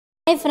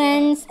Hi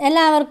friends,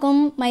 എല്ലാവർക്കും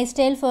my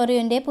style four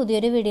യുവിൻ്റെ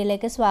പുതിയൊരു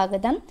വീഡിയോയിലേക്ക്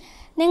സ്വാഗതം.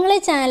 നിങ്ങൾ ഈ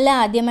ചാനൽ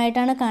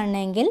ആദ്യമായിട്ടാണ്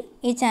കാണുന്നതെങ്കിൽ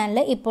ഈ ചാനൽ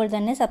ഇപ്പോൾ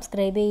തന്നെ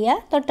സബ്സ്ക്രൈബ് ചെയ്യുക,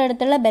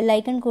 തൊട്ടടുത്തുള്ള ബെൽ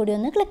ഐക്കൺ കൂടി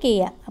ഒന്ന് ക്ലിക്ക്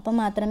ചെയ്യുക. അപ്പോൾ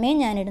മാത്രമേ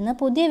ഞാനിടുന്ന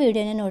പുതിയ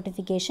വീഡിയോയുടെ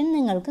നോട്ടിഫിക്കേഷൻ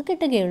നിങ്ങൾക്ക്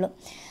കിട്ടുകയുള്ളൂ.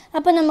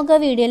 അപ്പോൾ നമുക്ക്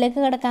വീഡിയോയിലേക്ക്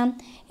കിടക്കാം.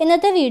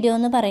 ഇന്നത്തെ വീഡിയോ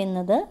എന്ന്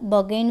പറയുന്നത്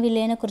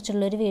ബൊഗൈൻവില്ലയെ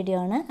കുറിച്ചുള്ളൊരു വീഡിയോ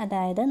ആണ്.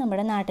 അതായത്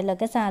നമ്മുടെ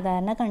നാട്ടിലൊക്കെ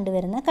സാധാരണ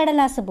കണ്ടുവരുന്ന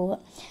കടലാസ് പൂവ്.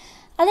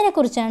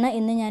 അതിനെക്കുറിച്ചാണ്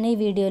ഇന്ന് ഞാൻ ഈ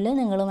വീഡിയോയിൽ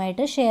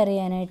നിങ്ങളുമായിട്ട് ഷെയർ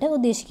ചെയ്യാനായിട്ട്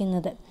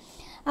ഉദ്ദേശിക്കുന്നത്.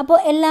 അപ്പോൾ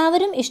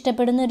എല്ലാവരും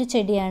ഇഷ്ടപ്പെടുന്ന ഒരു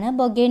ചെടിയാണ്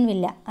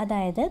ബൊഗൈൻവില്ല,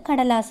 അതായത്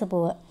കടലാസ്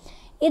പൂവ്.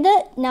 ഇത്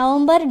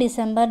നവംബർ,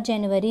 ഡിസംബർ,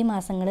 ജനുവരി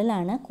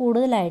മാസങ്ങളിലാണ്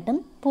കൂടുതലായിട്ടും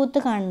പൂത്ത്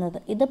കാണുന്നത്.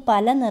 ഇത്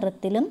പല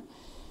നിറത്തിലും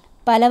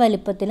പല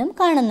വലിപ്പത്തിലും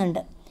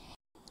കാണുന്നുണ്ട്.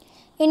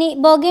 ഇനി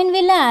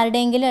ബൊഗൈൻവില്ല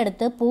ആരുടെയെങ്കിലും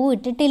അടുത്ത് പൂ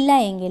ഇട്ടിട്ടില്ല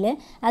എങ്കിൽ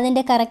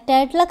അതിൻ്റെ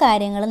കറക്റ്റായിട്ടുള്ള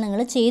കാര്യങ്ങൾ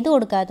നിങ്ങൾ ചെയ്തു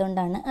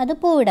കൊടുക്കാത്തതുകൊണ്ടാണ് അത്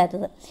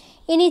പൂവിടാത്തത്.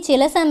 ഇനി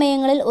ചില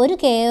സമയങ്ങളിൽ ഒരു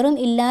കെയറും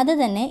ഇല്ലാതെ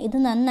തന്നെ ഇത്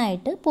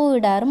നന്നായിട്ട്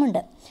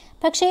പൂവിടാറുമുണ്ട്.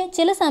 പക്ഷേ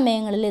ചില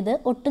സമയങ്ങളിൽ ഇത്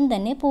ഒട്ടും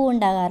തന്നെ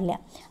പൂവുണ്ടാകാറില്ല.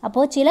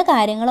 അപ്പോൾ ചില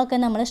കാര്യങ്ങളൊക്കെ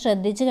നമ്മൾ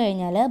ശ്രദ്ധിച്ചു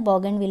കഴിഞ്ഞാൽ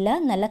ബൊഗൈൻവില്ല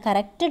നല്ല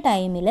കറക്റ്റ്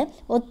ടൈമിൽ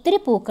ഒത്തിരി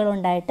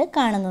പൂക്കളുണ്ടായിട്ട്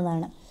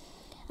കാണുന്നതാണ്.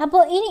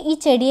 അപ്പോൾ ഇനി ഈ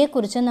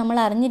ചെടിയെക്കുറിച്ച് നമ്മൾ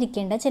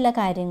അറിഞ്ഞിരിക്കേണ്ട ചില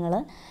കാര്യങ്ങൾ.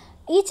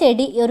 ഈ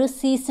ചെടി ഒരു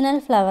സീസണൽ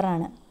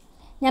ഫ്ലവറാണ്.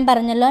 ഞാൻ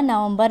പറഞ്ഞല്ലോ,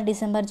 നവംബർ,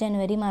 ഡിസംബർ,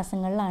 ജനുവരി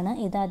മാസങ്ങളിലാണ്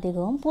ഇത്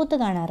അധികവും പൂത്ത്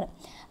കാണാറ്.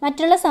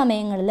 മറ്റുള്ള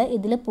സമയങ്ങളിൽ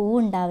ഇതിൽ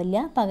പൂവുണ്ടാവില്ല,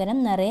 പകരം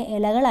നിറയെ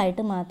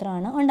ഇലകളായിട്ട്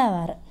മാത്രമാണ്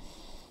ഉണ്ടാവാറ്.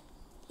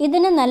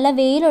 ഇതിന് നല്ല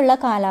വെയിലുള്ള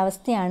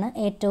കാലാവസ്ഥയാണ്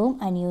ഏറ്റവും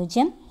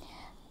അനുയോജ്യം.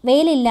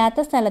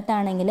 വെയിലില്ലാത്ത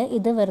സ്ഥലത്താണെങ്കിൽ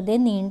ഇത് വെറുതെ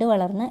നീണ്ടു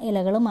വളർന്ന്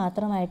ഇലകൾ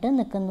മാത്രമായിട്ട്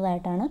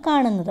നിൽക്കുന്നതായിട്ടാണ്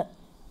കാണുന്നത്.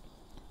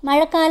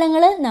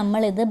 മഴക്കാലങ്ങളിൽ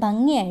നമ്മളിത്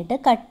ഭംഗിയായിട്ട്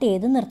കട്ട്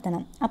ചെയ്ത്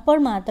നിർത്തണം. അപ്പോൾ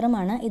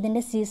മാത്രമാണ്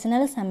ഇതിൻ്റെ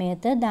സീസണൽ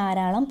സമയത്ത്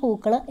ധാരാളം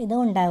പൂക്കൾ ഇത്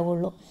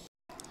ഉണ്ടാവുകയുള്ളൂ.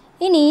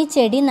 ഇനി ഈ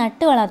ചെടി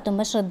നട്ട്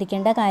വളർത്തുമ്പോൾ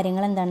ശ്രദ്ധിക്കേണ്ട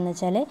കാര്യങ്ങൾ എന്താണെന്ന്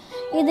വെച്ചാൽ,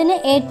 ഇതിന്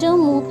ഏറ്റവും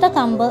മൂത്ത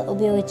കമ്പ്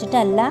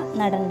ഉപയോഗിച്ചിട്ടല്ല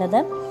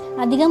നടേണ്ടത്.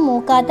 അധികം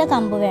മൂക്കാത്ത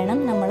കമ്പ് വേണം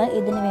നമ്മൾ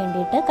ഇതിന്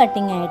വേണ്ടിയിട്ട്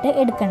കട്ടിംഗ് ആയിട്ട്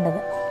എടുക്കേണ്ടത്.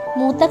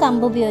 മൂത്ത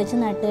കമ്പ് ഉപയോഗിച്ച്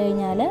നട്ട്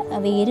കഴിഞ്ഞാൽ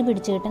വേര്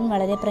പിടിച്ച് കിട്ടാൻ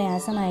വളരെ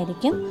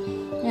പ്രയാസമായിരിക്കും.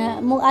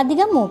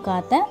 അധികം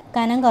മൂക്കാത്ത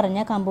കനം കുറഞ്ഞ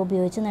കമ്പ്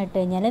ഉപയോഗിച്ച് നട്ട്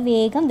കഴിഞ്ഞാൽ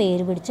വേഗം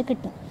വേര് പിടിച്ച്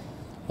കിട്ടും.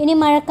 ഇനി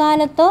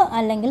മഴക്കാലത്തോ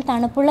അല്ലെങ്കിൽ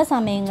തണുപ്പുള്ള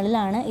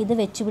സമയങ്ങളിലാണ് ഇത്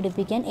വെച്ച്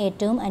പിടിപ്പിക്കാൻ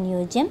ഏറ്റവും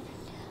അനുയോജ്യം.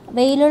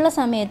 വെയിലുള്ള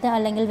സമയത്ത്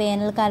അല്ലെങ്കിൽ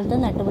വേനൽക്കാലത്ത്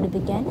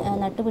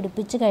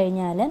നട്ടുപിടിപ്പിച്ച്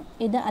കഴിഞ്ഞാൽ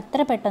ഇത്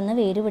അത്ര പെട്ടെന്ന്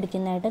വേര്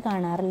പിടിക്കുന്നതായിട്ട്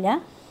കാണാറില്ല.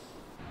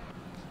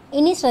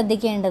 ഇനി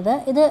ശ്രദ്ധിക്കേണ്ടത്,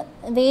 ഇത്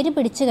വേര്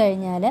പിടിച്ചു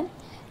കഴിഞ്ഞാൽ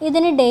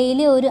ഇതിന്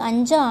ഡെയിലി ഒരു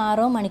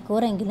 5-6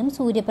 മണിക്കൂറെങ്കിലും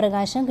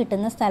സൂര്യപ്രകാശം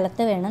കിട്ടുന്ന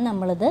സ്ഥലത്ത് വേണം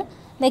നമ്മളിത്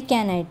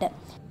വെക്കാനായിട്ട്.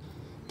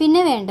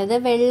 പിന്നെ വേണ്ടത്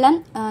വെള്ളം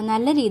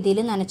നല്ല രീതിയിൽ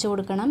നനച്ചു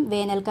കൊടുക്കണം.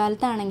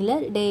 വേനൽക്കാലത്താണെങ്കിൽ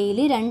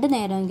ഡെയിലി 2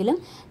 നേരമെങ്കിലും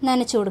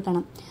നനച്ചു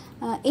കൊടുക്കണം.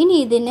 ഇനി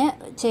ഇതിന്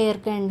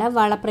ചേർക്കേണ്ട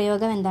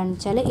വളപ്രയോഗം എന്താണെന്ന്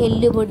വെച്ചാൽ,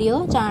 എല്ലുപൊടിയോ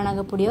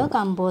ചാണകപ്പൊടിയോ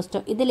കമ്പോസ്റ്റോ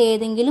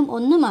ഇതിലേതെങ്കിലും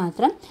ഒന്ന്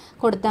മാത്രം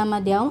കൊടുത്താൽ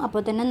മതിയാവും.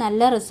 അപ്പോൾ തന്നെ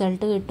നല്ല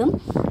റിസൾട്ട് കിട്ടും.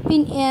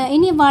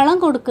 ഇനി വളം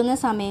കൊടുക്കുന്ന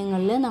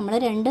സമയങ്ങളിൽ നമ്മൾ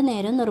 2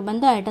 നേരം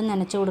നിർബന്ധമായിട്ട്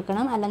നനച്ചു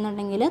കൊടുക്കണം.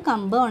 അല്ലെന്നുണ്ടെങ്കിൽ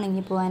കമ്പ്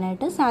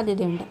ഉണങ്ങിപ്പോകാനായിട്ട്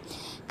സാധ്യതയുണ്ട്.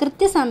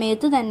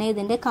 കൃത്യസമയത്ത് തന്നെ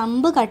ഇതിൻ്റെ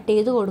കമ്പ് കട്ട്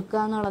ചെയ്ത് കൊടുക്കുക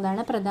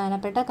എന്നുള്ളതാണ്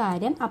പ്രധാനപ്പെട്ട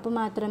കാര്യം. അപ്പോൾ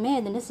മാത്രമേ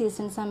ഇതിൻ്റെ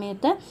സീസൺ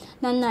സമയത്ത്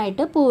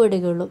നന്നായിട്ട്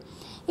പൂവിടുകയുള്ളൂ.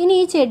 ഇനി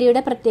ഈ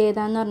ചെടിയുടെ പ്രത്യേകത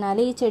എന്ന് പറഞ്ഞാൽ,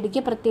 ഈ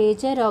ചെടിക്ക്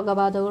പ്രത്യേകിച്ച്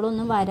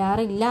രോഗബാധകളൊന്നും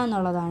വരാറില്ല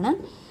എന്നുള്ളതാണ്.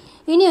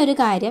 ഇനി ഒരു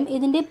കാര്യം,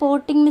 ഇതിൻ്റെ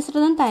പോട്ടിംഗ്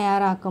മിശ്രിതം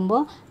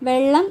തയ്യാറാക്കുമ്പോൾ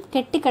വെള്ളം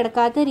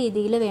കെട്ടിക്കിടക്കാത്ത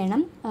രീതിയിൽ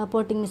വേണം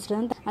പോട്ടിംഗ്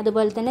മിശ്രിതം.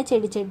 അതുപോലെ തന്നെ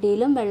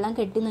ചെടിച്ചട്ടിയിലും വെള്ളം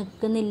കെട്ടി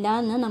നിൽക്കുന്നില്ല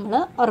എന്ന് നമ്മൾ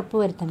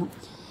ഉറപ്പുവരുത്തണം.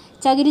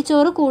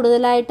 ചകിരിച്ചോറ്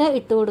കൂടുതലായിട്ട്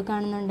ഇട്ട്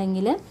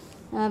കൊടുക്കുകയാണെന്നുണ്ടെങ്കിൽ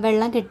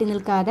വെള്ളം കെട്ടി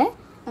നിൽക്കാതെ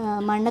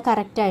മണ്ണ്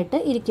കറക്റ്റായിട്ട്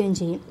ഇരിക്കുകയും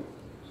ചെയ്യും.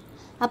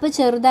 അപ്പോൾ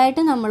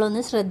ചെറുതായിട്ട്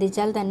നമ്മളൊന്ന്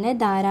ശ്രദ്ധിച്ചാൽ തന്നെ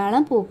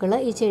ധാരാളം പൂക്കൾ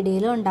ഈ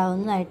ചെടിയിൽ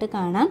ഉണ്ടാകുന്നതായിട്ട്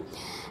കാണാം.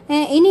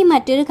 ഇനി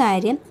മറ്റൊരു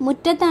കാര്യം,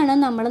 മുറ്റത്താണ്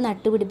നമ്മൾ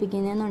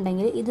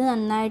നട്ടുപിടിപ്പിക്കുന്നതെന്നുണ്ടെങ്കിൽ ഇത്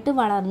നന്നായിട്ട്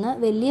വളർന്ന്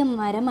വലിയ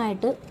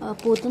മരമായിട്ട്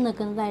പൂത്ത്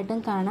നിൽക്കുന്നതായിട്ടും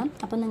കാണാം.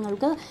 അപ്പോൾ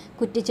നിങ്ങൾക്ക്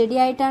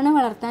കുറ്റിച്ചെടിയായിട്ടാണ്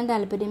വളർത്താൻ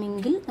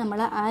താല്പര്യമെങ്കിൽ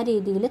നമ്മൾ ആ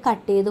രീതിയിൽ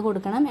കട്ട് ചെയ്ത്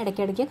കൊടുക്കണം,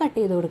 ഇടയ്ക്കിടയ്ക്ക് കട്ട്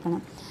ചെയ്ത്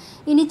കൊടുക്കണം.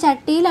 ഇനി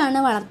ചട്ടിയിലാണ്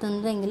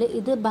വളർത്തുന്നതെങ്കിൽ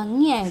ഇത്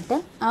ഭംഗിയായിട്ട്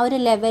ആ ഒരു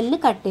ലെവലിൽ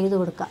കട്ട് ചെയ്ത്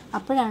കൊടുക്കുക.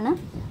 അപ്പോഴാണ്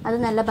അത്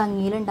നല്ല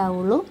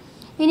ഭംഗിയിലുണ്ടാവുള്ളൂ.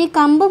 ഇനി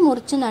കമ്പ്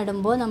മുറിച്ച്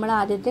നടുമ്പോൾ നമ്മൾ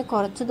ആദ്യത്തെ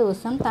കുറച്ച്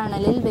ദിവസം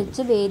തണലിൽ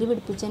വെച്ച് വേര്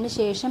പിടിപ്പിച്ചതിന്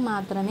ശേഷം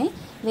മാത്രമേ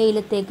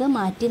വെയിലത്തേക്ക്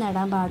മാറ്റി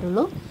നടാൻ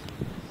പാടുള്ളൂ.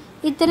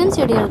 ഇത്തരം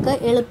ചെടികൾക്ക്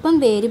എളുപ്പം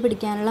വേര്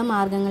പിടിക്കാനുള്ള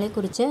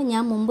മാർഗ്ഗങ്ങളെക്കുറിച്ച്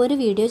ഞാൻ മുമ്പൊരു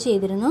വീഡിയോ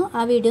ചെയ്തിരുന്നു.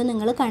 ആ വീഡിയോ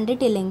നിങ്ങൾ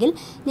കണ്ടിട്ടില്ലെങ്കിൽ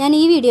ഞാൻ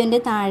ഈ വീഡിയോൻ്റെ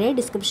താഴെ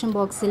ഡിസ്ക്രിപ്ഷൻ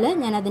ബോക്സിൽ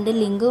ഞാൻ അതിൻ്റെ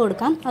ലിങ്ക്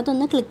കൊടുക്കാം.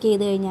 അതൊന്ന് ക്ലിക്ക്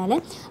ചെയ്ത് കഴിഞ്ഞാൽ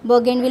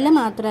ബൊഗൈൻവില്ല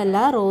മാത്രമല്ല,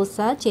 റോസ,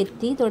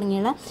 ചെത്തി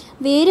തുടങ്ങിയുള്ള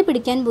വേര്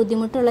പിടിക്കാൻ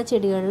ബുദ്ധിമുട്ടുള്ള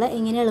ചെടികളിൽ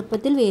എങ്ങനെ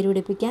എളുപ്പത്തിൽ വേര്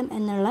പിടിപ്പിക്കാം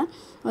എന്നുള്ള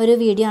ഒരു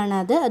വീഡിയോ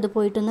ആണ് അത്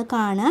പോയിട്ടൊന്ന്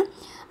കാണാം.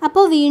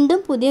 അപ്പോൾ വീണ്ടും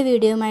പുതിയ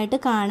വീഡിയോയുമായിട്ട്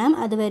കാണാം.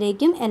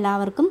 അതുവരേക്കും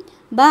എല്ലാവർക്കും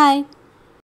ബൈ.